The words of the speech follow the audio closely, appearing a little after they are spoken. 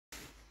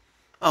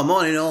Oh,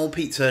 morning all,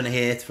 Pete Turner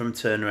here from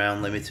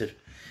Turnaround Limited.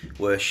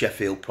 We're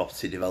Sheffield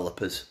property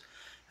developers.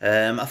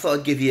 I thought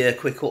I'd give you a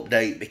quick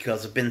update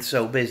because I've been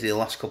so busy the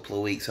last couple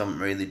of weeks. I haven't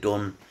really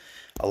done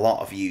a lot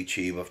of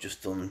YouTube. I've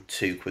just done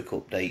 2 quick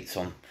updates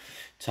on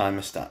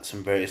timer stats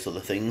and various other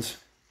things.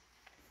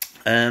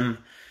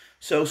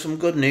 So some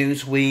good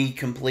news. We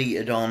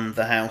completed on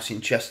the house in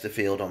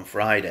Chesterfield on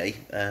Friday.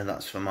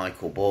 That's for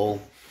Michael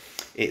Ball.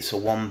 It's a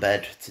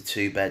 1-bed to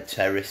 2-bed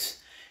terrace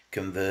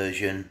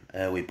conversion.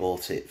 We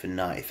bought it for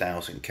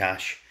 90,000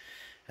 cash.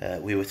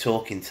 We were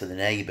talking to the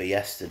neighbour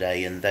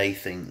yesterday and they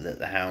think that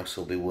the house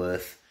will be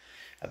worth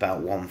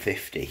about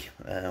 150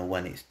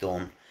 when it's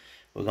done.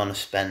 We're going to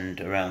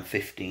spend around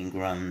 15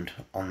 grand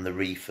on the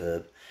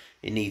refurb.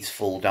 It needs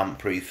full damp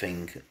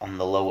proofing on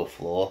the lower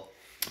floor,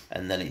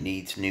 and then it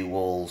needs new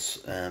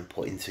walls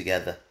putting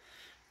together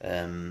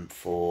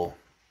for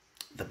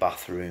the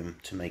bathroom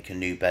to make a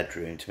new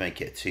bedroom, to make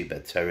it a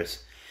 2-bed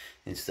terrace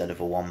instead of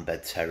a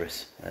 1-bed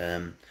terrace.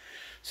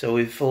 So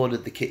we've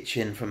ordered the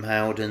kitchen from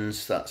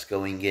Howdens. That's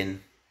going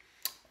in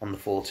on the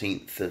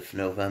 14th of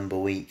November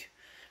week.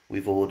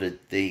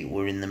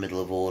 We're in the middle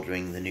of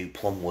ordering the new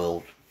Plum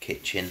World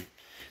kitchen.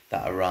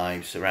 That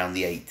arrives around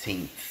the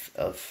 18th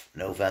of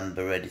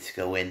November, ready to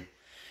go in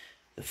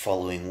the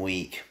following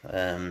week.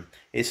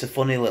 It's a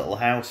funny little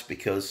house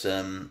because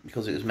it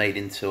was made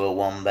into a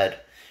 1-bed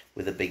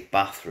with a big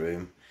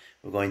bathroom.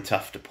 We're going to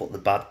have to put the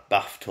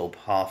bathtub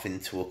half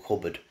into a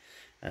cupboard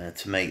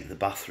to make the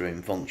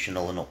bathroom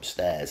functional and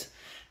upstairs.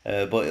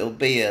 But it'll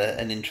be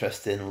an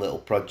interesting little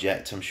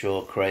project. I'm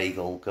sure Craig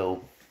will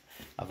go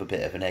have a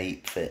bit of an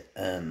ape fit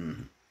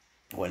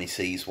when he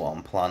sees what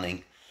I'm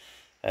planning.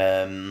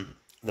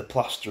 The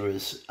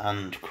plasterers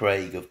and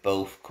Craig have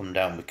both come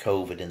down with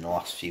COVID in the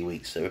last few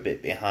weeks. They're a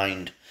bit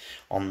behind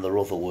on their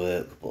other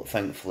work, but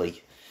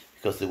thankfully,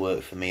 because they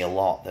work for me a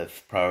lot,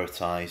 they've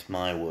prioritised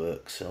my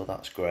work, so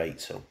that's great.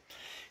 So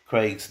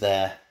Craig's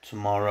there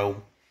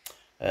tomorrow.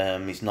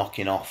 He's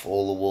knocking off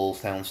all the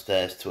walls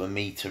downstairs to a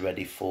metre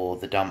ready for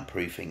the damp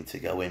proofing to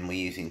go in. We're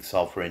using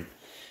Sovereign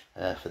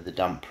for the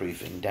damp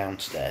proofing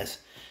downstairs.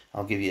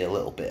 I'll give you a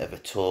little bit of a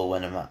tour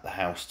when I'm at the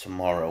house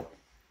tomorrow.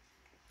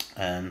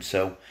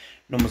 So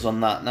numbers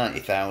on that: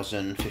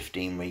 90,000,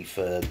 15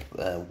 refurb,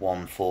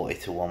 140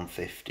 to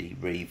 150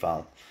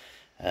 reval.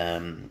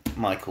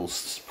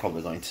 Michael's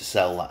probably going to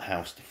sell that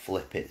house to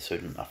flip it so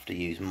he doesn't have to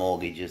use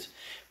mortgages,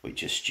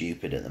 which are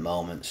stupid at the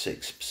moment,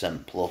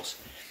 6% plus.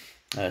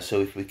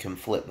 So if we can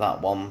flip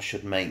that one,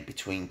 should make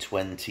between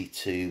 20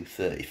 to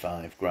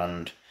 35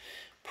 grand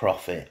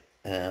profit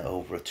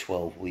over a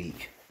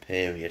 12-week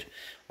period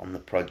on the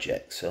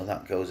project. So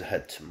that goes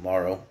ahead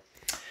tomorrow.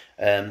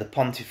 The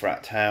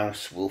Pontefract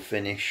house will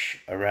finish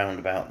around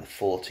about the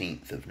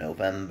 14th of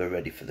November,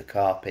 ready for the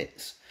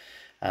carpets.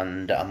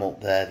 And I'm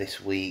up there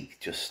this week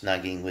just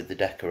snagging with the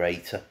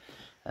decorator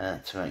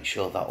to make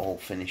sure that all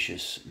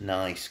finishes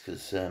nice,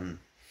 because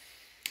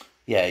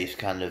yeah, he's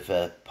kind of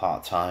a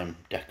part-time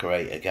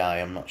decorator guy.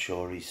 I'm not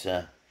sure it's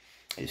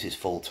his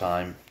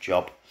full-time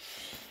job.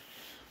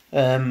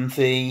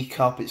 The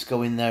carpets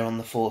go in there on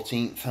the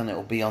 14th and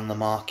it'll be on the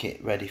market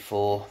ready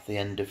for the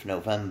end of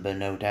November,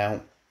 no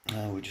doubt.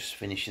 We're just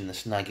finishing the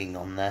snagging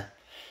on there.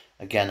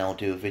 Again, I'll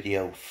do a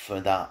video for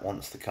that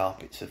once the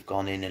carpets have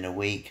gone in a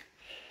week.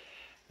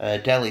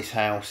 Deli's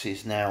house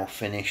is now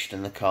finished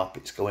and the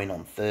carpets go in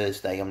on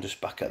Thursday. I'm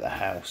just back at the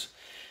house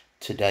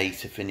today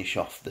to finish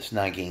off the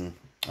snagging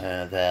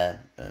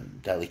there.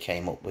 Deli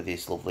came up with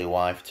his lovely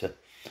wife to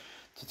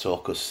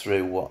talk us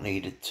through what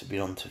needed to be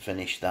done to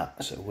finish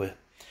that. So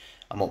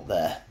I'm up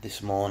there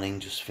this morning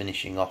just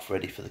finishing off,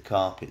 ready for the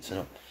carpets. And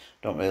I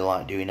don't really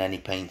like doing any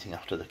painting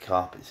after the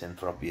carpet's in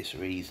for obvious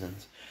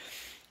reasons.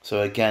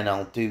 So again,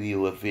 I'll do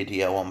you a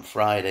video on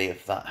Friday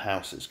of that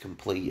house that's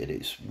completed.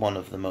 It's one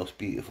of the most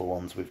beautiful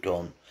ones we've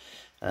done.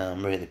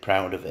 I'm really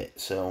proud of it,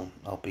 so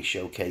I'll be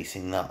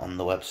showcasing that on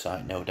the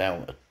website, no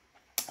doubt.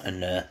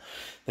 And I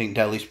think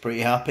Deli's pretty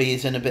happy.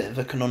 He's in a bit of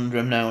a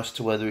conundrum now as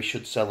to whether he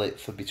should sell it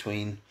for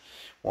between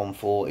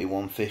 140,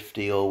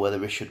 150, or whether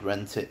he should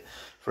rent it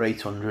for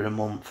 800 a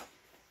month.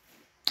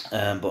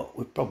 But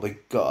we've probably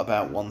got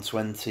about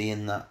 120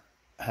 in that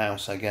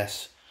house, I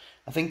guess.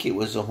 I think it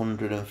was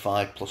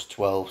 105 plus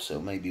 12, so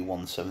maybe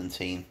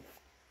 117.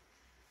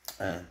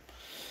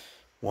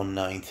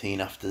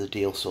 119 after the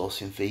deal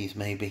sourcing fees,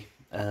 maybe.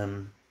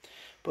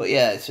 But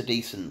yeah, it's a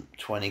decent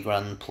 20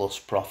 grand plus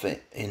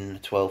profit in a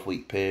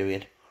 12-week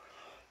period.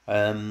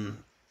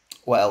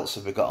 What else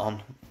have we got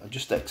on? I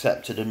just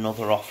accepted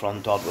another offer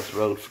on Dodworth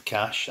Road for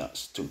cash.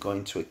 That's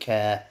going to a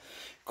care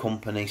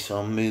company, so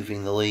I'm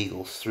moving the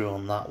legals through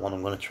on that one.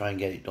 I'm going to try and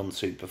get it done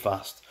super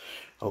fast.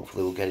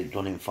 Hopefully we'll get it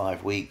done in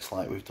 5 weeks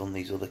like we've done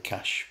these other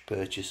cash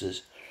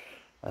purchases.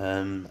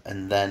 And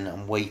then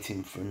I'm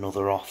waiting for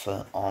another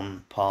offer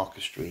on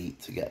Parker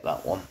Street to get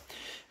that one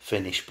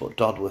finished. But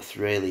Dodworth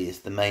really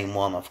is the main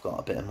one. I've got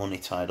a bit of money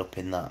tied up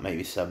in that,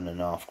 maybe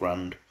 7.5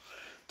 grand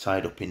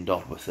tied up in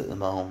Dodworth at the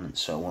moment.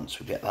 So once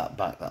we get that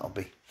back, that'll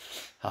be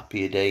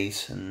happier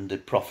days. And the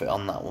profit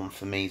on that one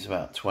for me is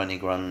about 20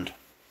 grand.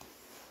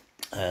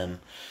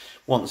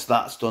 once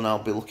that's done,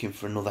 I'll be looking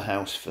for another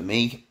house for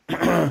me.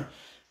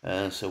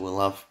 So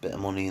we'll have a bit of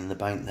money in the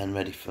bank then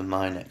ready for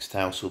my next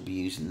house. We'll be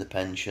using the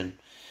pension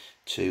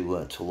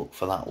to look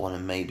for that one,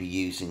 and maybe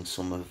using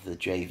some of the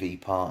JV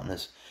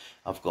partners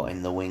I've got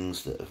in the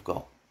wings that have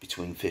got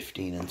between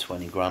 15 and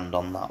 20 grand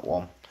on that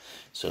one,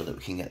 so that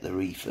we can get the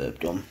refurb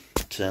done.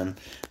 But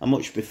I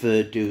much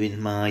prefer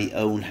doing my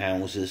own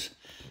houses,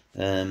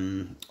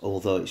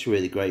 although it's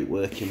really great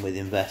working with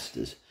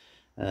investors.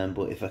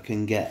 But if I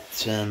can get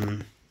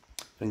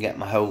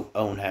my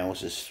own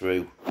houses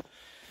through,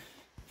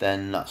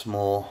 then that's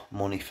more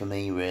money for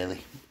me,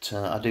 really. But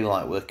I do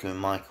like working with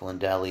Michael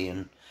and Ellie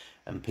and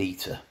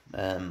Peter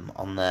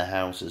on their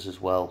houses as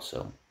well.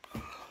 So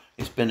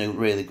it's been a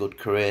really good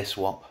career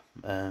swap.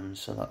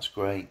 So that's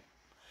great.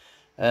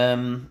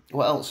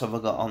 What else have I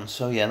got on?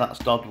 So yeah, that's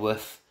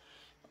Dodworth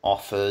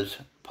offered.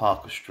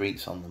 Parker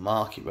Street's on the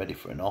market, ready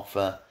for an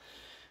offer.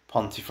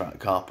 Pontefract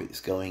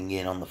carpet's going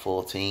in on the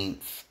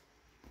 14th.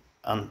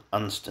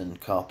 Anston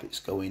carpet's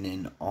going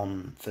in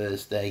on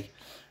Thursday.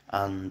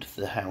 And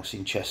the house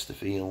in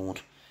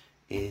Chesterfield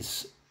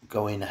is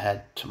going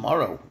ahead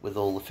tomorrow with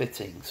all the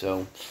fitting.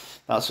 So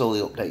that's all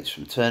the updates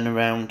from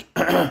Turnaround.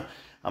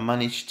 I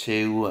managed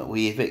to,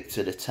 we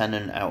evicted a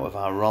tenant out of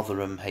our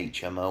Rotherham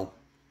HMO.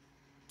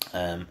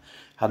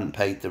 Hadn't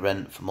paid the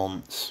rent for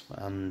months,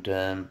 and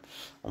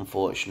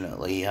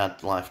unfortunately he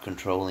had life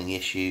controlling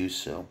issues,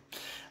 so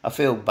I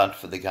feel bad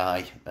for the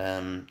guy.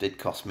 Did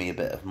cost me a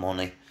bit of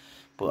money,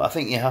 but I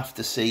think you have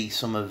to see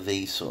some of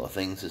these sort of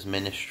things as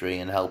ministry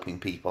and helping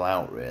people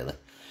out, really.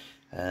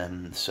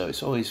 So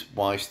it's always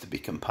wise to be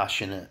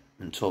compassionate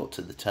and talk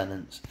to the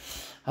tenants.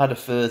 I had a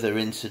further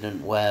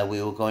incident where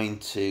we were going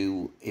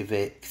to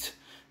evict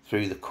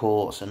through the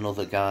courts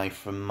another guy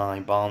from my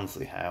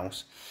Barnsley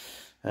house.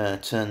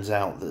 Turns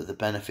out that the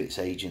benefits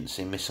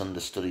agency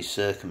misunderstood his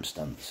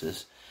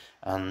circumstances,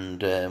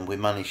 and we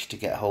managed to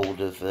get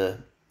hold of a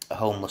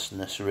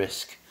homelessness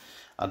risk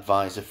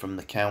advisor from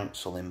the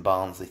council in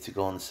Barnsley to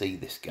go and see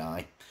this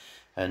guy,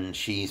 and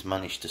she's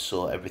managed to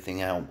sort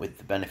everything out with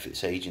the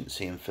benefits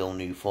agency and fill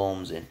new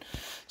forms in.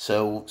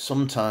 So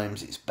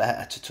sometimes it's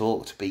better to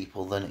talk to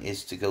people than it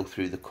is to go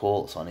through the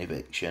courts on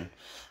eviction.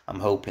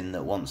 I'm hoping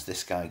that once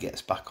this guy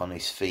gets back on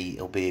his feet,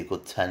 he'll be a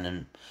good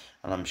tenant,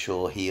 and I'm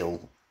sure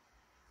he'll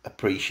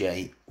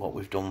appreciate what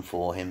we've done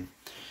for him.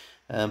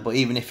 But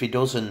even if he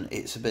doesn't,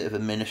 it's a bit of a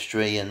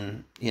ministry,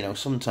 and you know,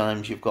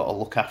 sometimes you've got to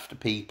look after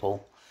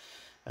people,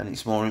 and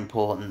it's more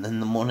important than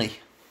the money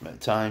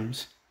at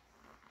times.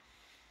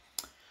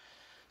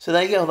 So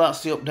there you go,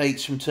 that's the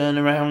updates from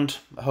Turnaround.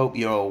 I hope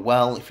you're all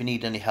well. If you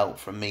need any help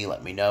from me,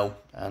 let me know,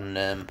 and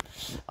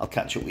I'll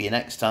catch up with you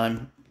next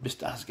time.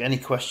 Just ask any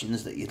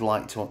questions that you'd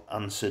like to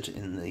answered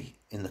in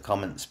the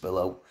comments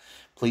below.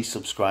 Please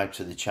subscribe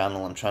to the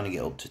channel. I'm trying to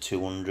get up to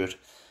 200.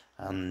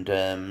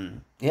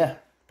 And yeah,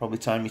 probably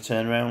time you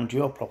turn around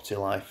your property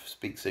life.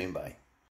 Speak soon, bye.